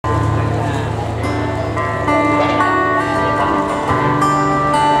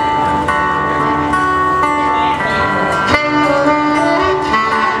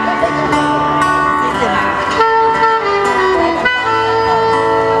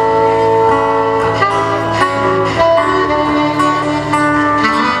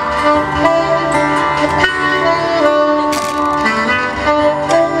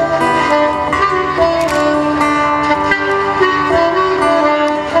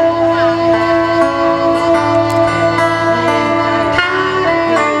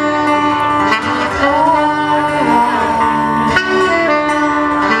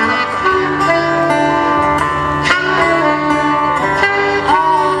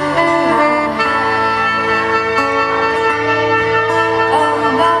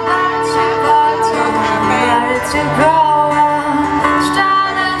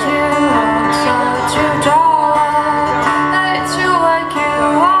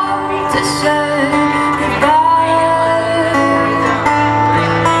I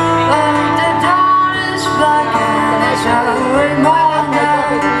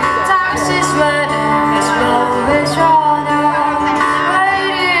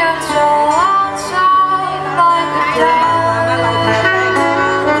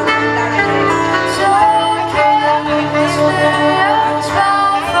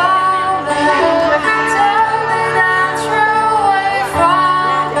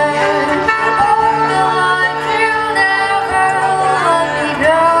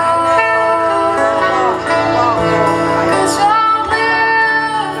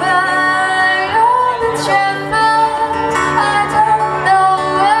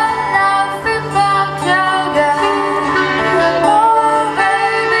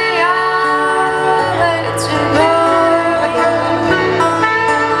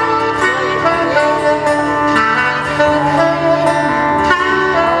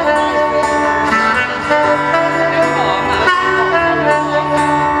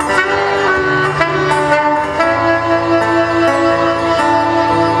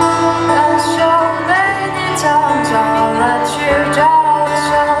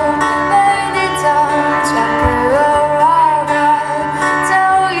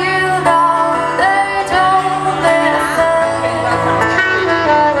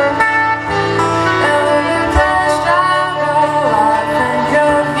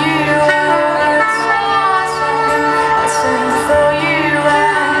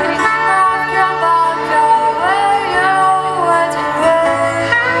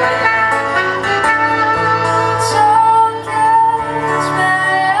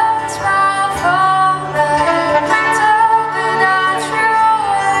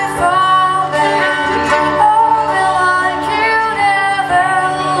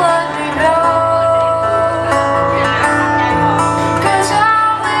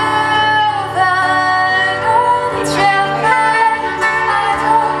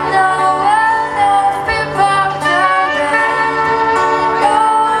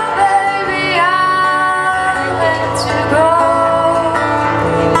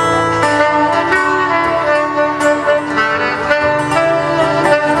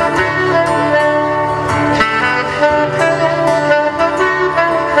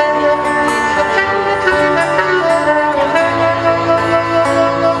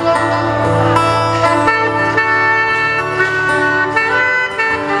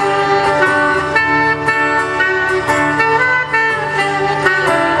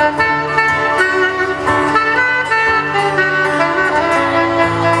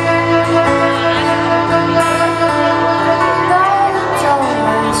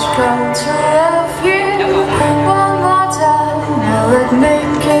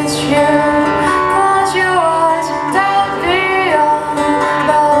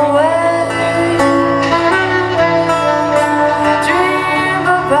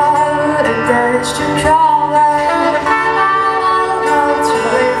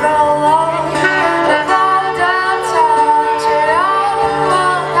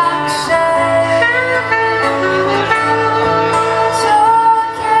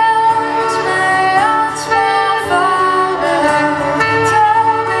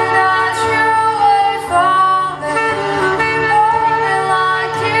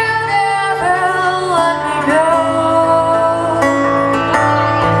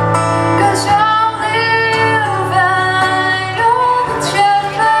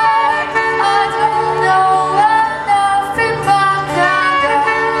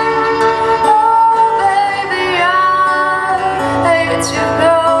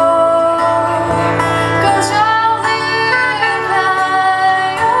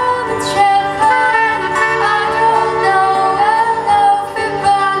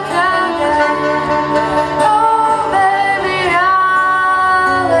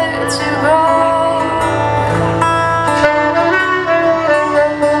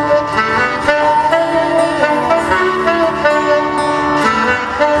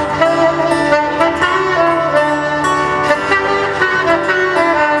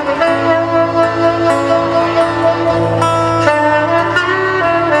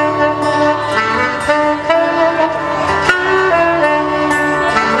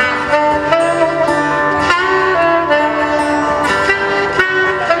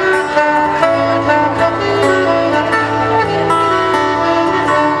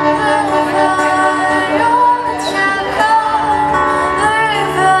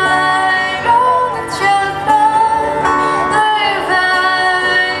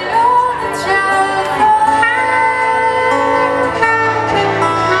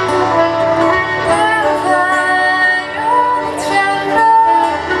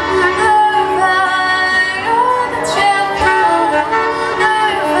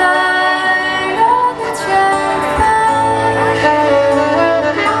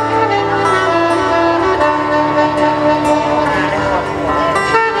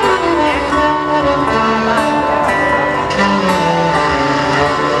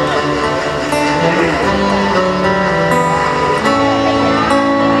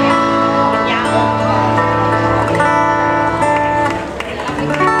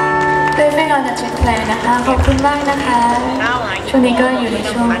นอนจากเพลงนะคะขอบคุณมากนะคะช่วงนี้ก็อยู่ใน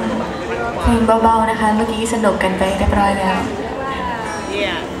ช่วงเพลงเบาๆนะคะเมื่อกี้สนุกกันไปเรียบร้อยแล้ว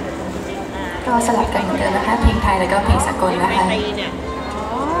ก็สลับกันเหมือนเดิมนะคะเพลงไทยแล้วก็เพลงสากลนะคะ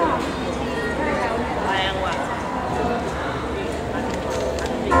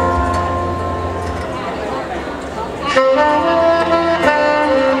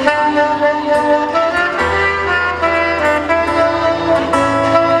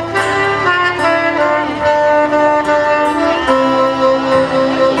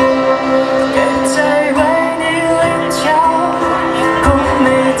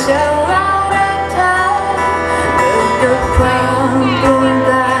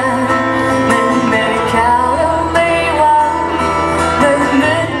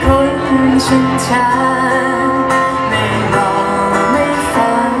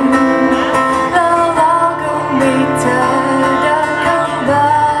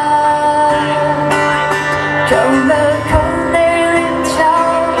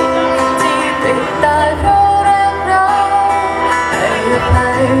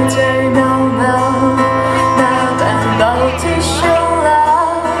ใจเมาเมาหน้าแบ่งเบาที่ฉันแล้ว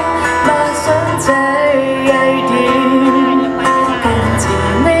มาสนใจใยดีคนที่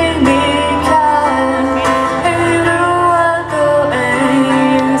ไม่มีค่าให้รู้ว่าตัวเอง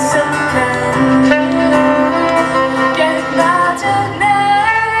ยังสำคัญเก็บมาจากไหน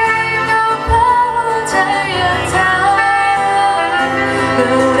ก็เพราะหัวใจยังทำเมื่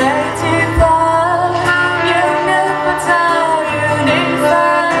อไรที่ฟ้ายังนึกว่าเธออยู่ในฝั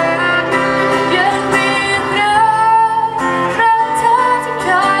น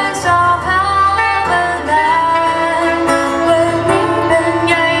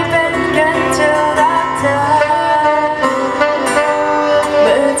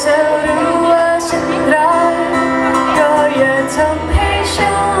ทำให้ฉั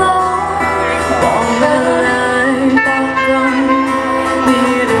นหลงบอกมาเลยตรงมี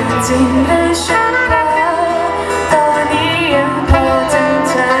เรื่องจริงให้ฉันพอตอนนี้ยังพอจำ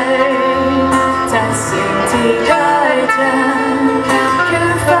ใจจากสิ่งที่ได้เจอคือ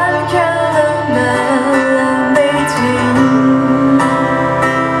ฝันแค่ละเมอและไม่จริง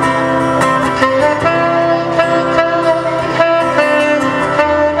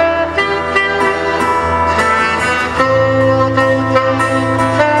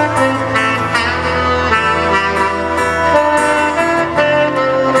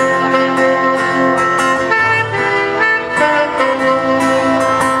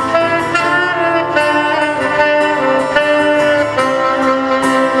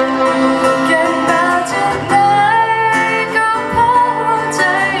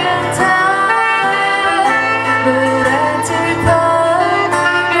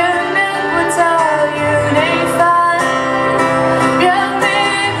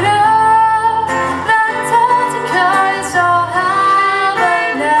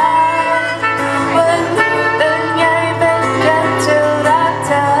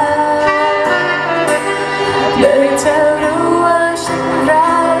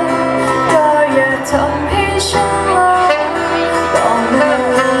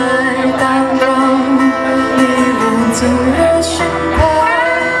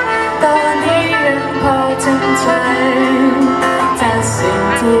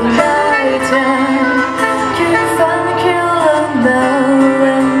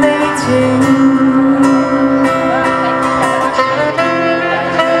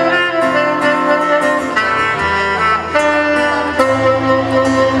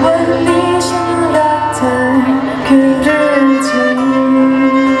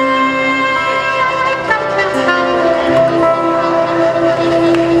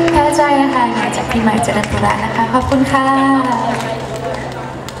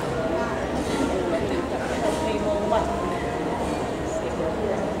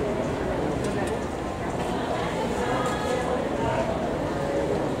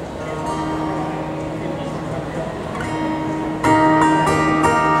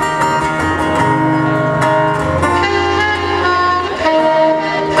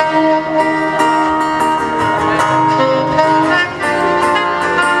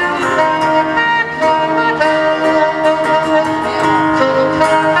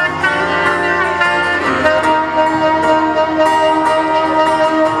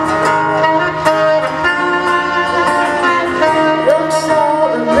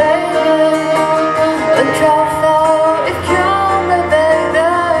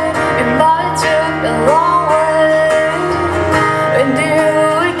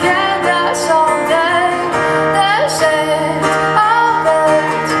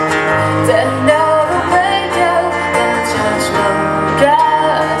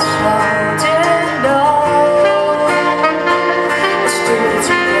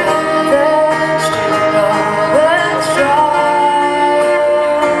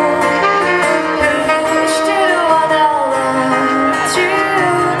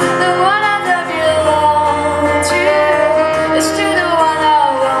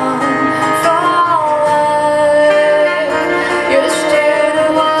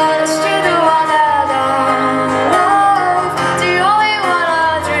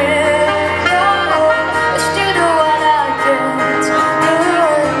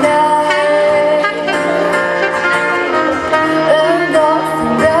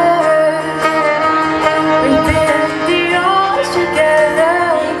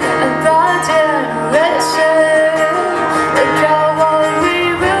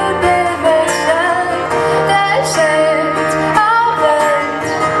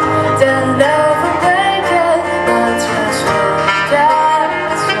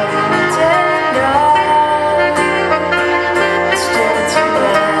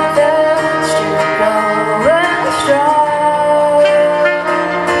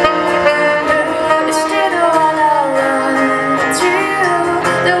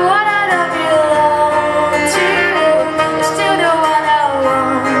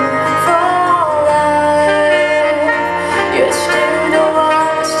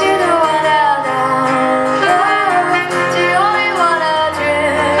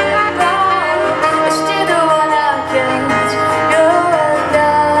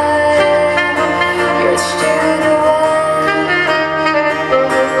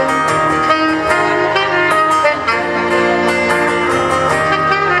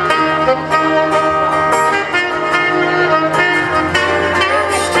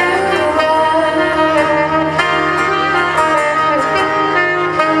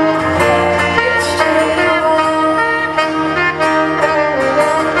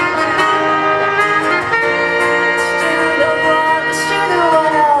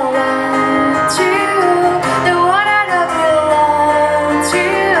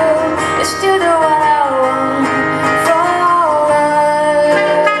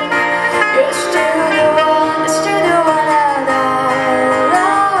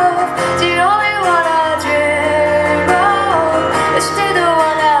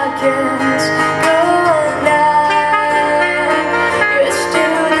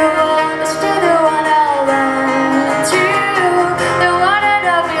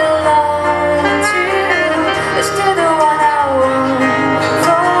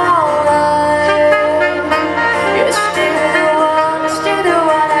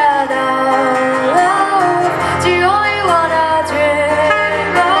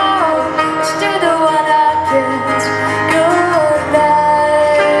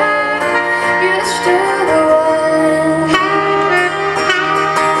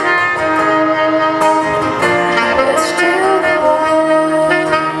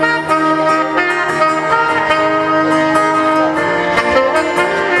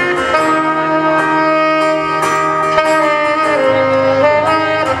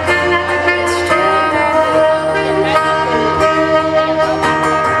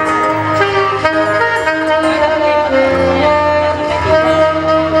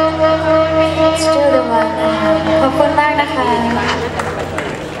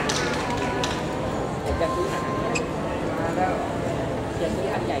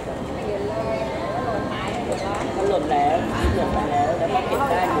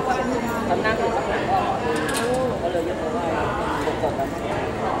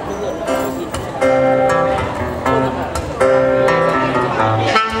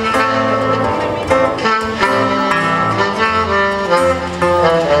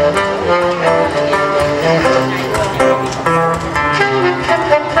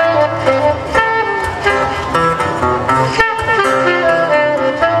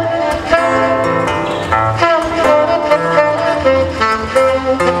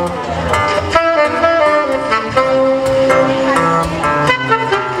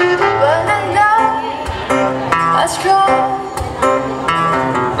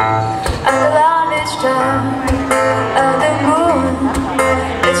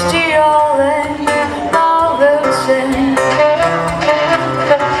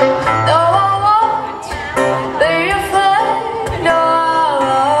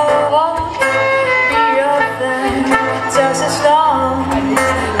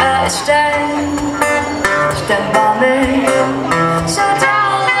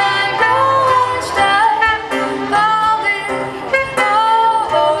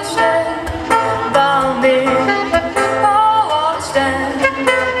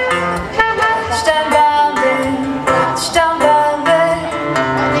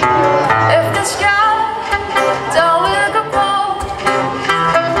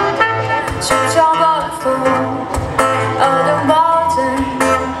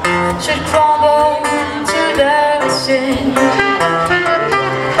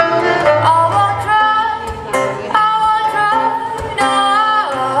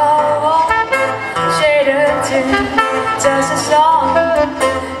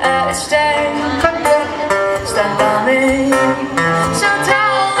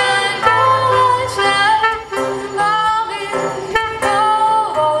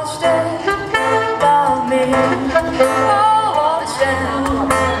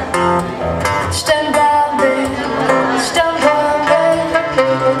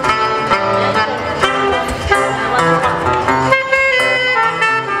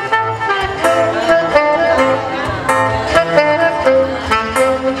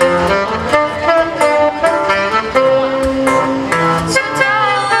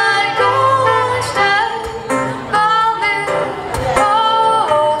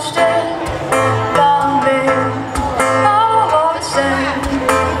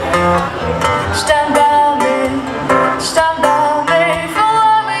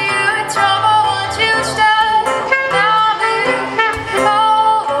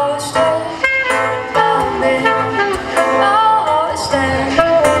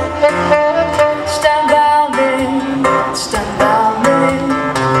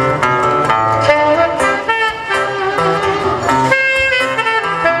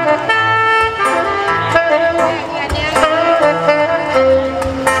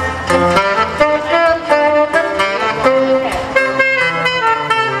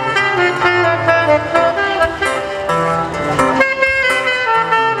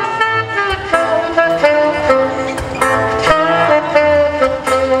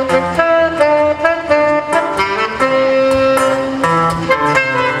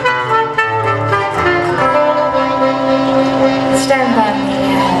มแบบนี้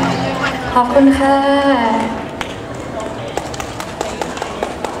ค่ะขอบคุณค่ะ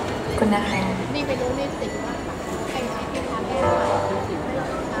ขอบคุณนะคะนี่ไปรู้เลขสิบว่าใครที่ทาแก้มให้เรา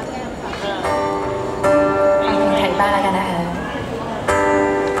ทาแก้มค่ะฟังเพลงไทยบ้างแล้วกันนะคะ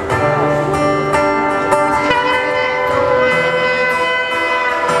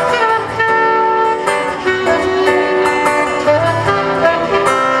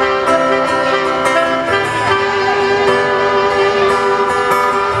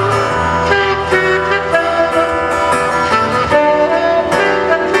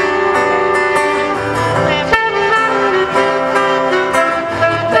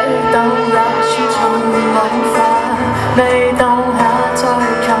ไม่ต้องหาถ้อย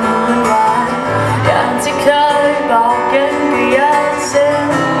คำหวานอย่างที่เคยบอกกันก็ยังซึ้ง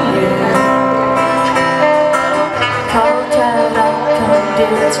อยู่เขาแค่รักคนเดีย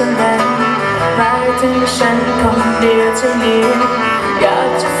วเท่านั้นหมายถึงฉันคนเดียวเท่านี้อยาก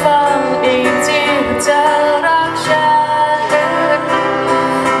จะฟังอีกทีว่าเธอรักฉัน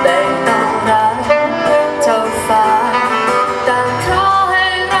ไม่ต้องรักเท่าฟ้าแต่ขอให้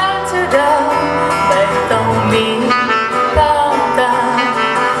รักเธอเดิมไม่ต้องมี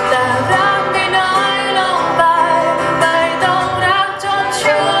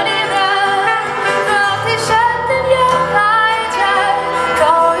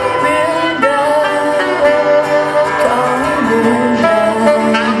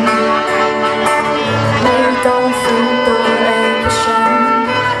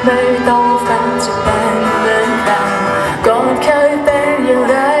ไม่ต้องฝันจะเป็นเหมือนเราก่อนเคยเป็นอย่าง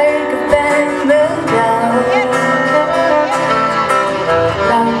ไรก็เป็นเหมือนเรา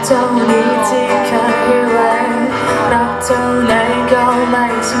รักเท่านี้ที่เคยให้ไว้รักเท่าไหนก็ไม่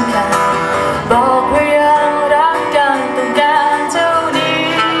สำคัญบอกว่ายังรักกันต้องการเท่านี้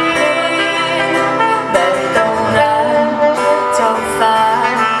ไม่ต้องรักเท่าฟ้า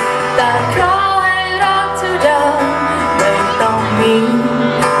แต่ขอให้รักเท่าเดิมไม่ต้องมี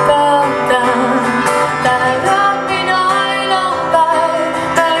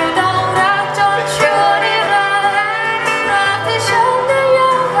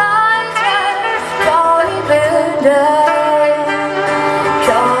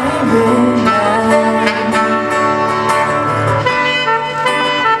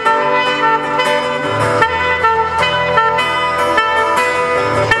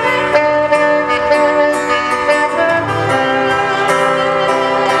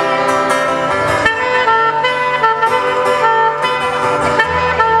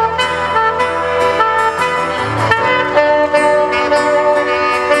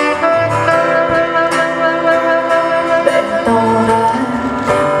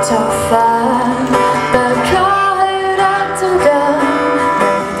แต่ขอให้รักเท่าเดิมไม่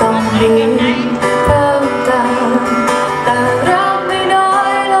ต้องมีเพิ่มเติมแต่รักไม่น้อ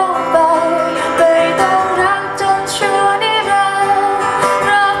ยลงไปไม่ต้องรักจนชั่วนิรันดร์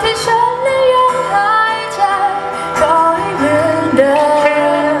รักที่ฉันนั้นยังหายใจขอให้เหมือนเดิ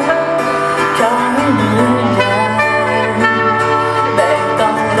มขอให้เหมือนเดิมไม่ต้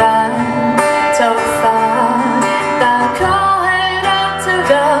องรักเท่าฟ้าแต่ขอให้รักเท่า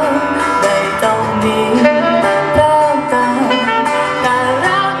เดิมต้องมีเพิ่มเติมแต่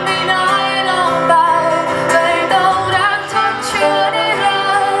รักไม่น้อยลงไปไม่ต้องรักจนชั่วนิรั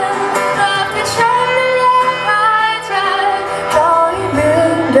นดร์รักที่ฉันนั้นยังหายใจขอให้เหมือ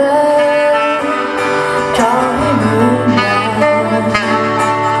นเดิมขอให้เหมือนเดิม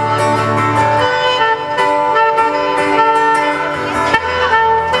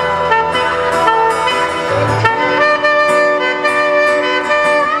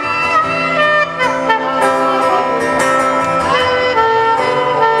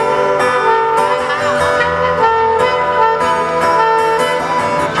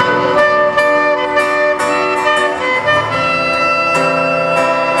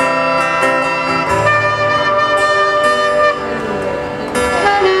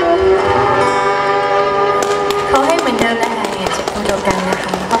ขอให้เหมือนเดิมนะคะจะพูดเดียวกันนะค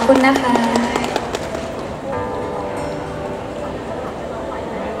ะขอบคุณนะคะ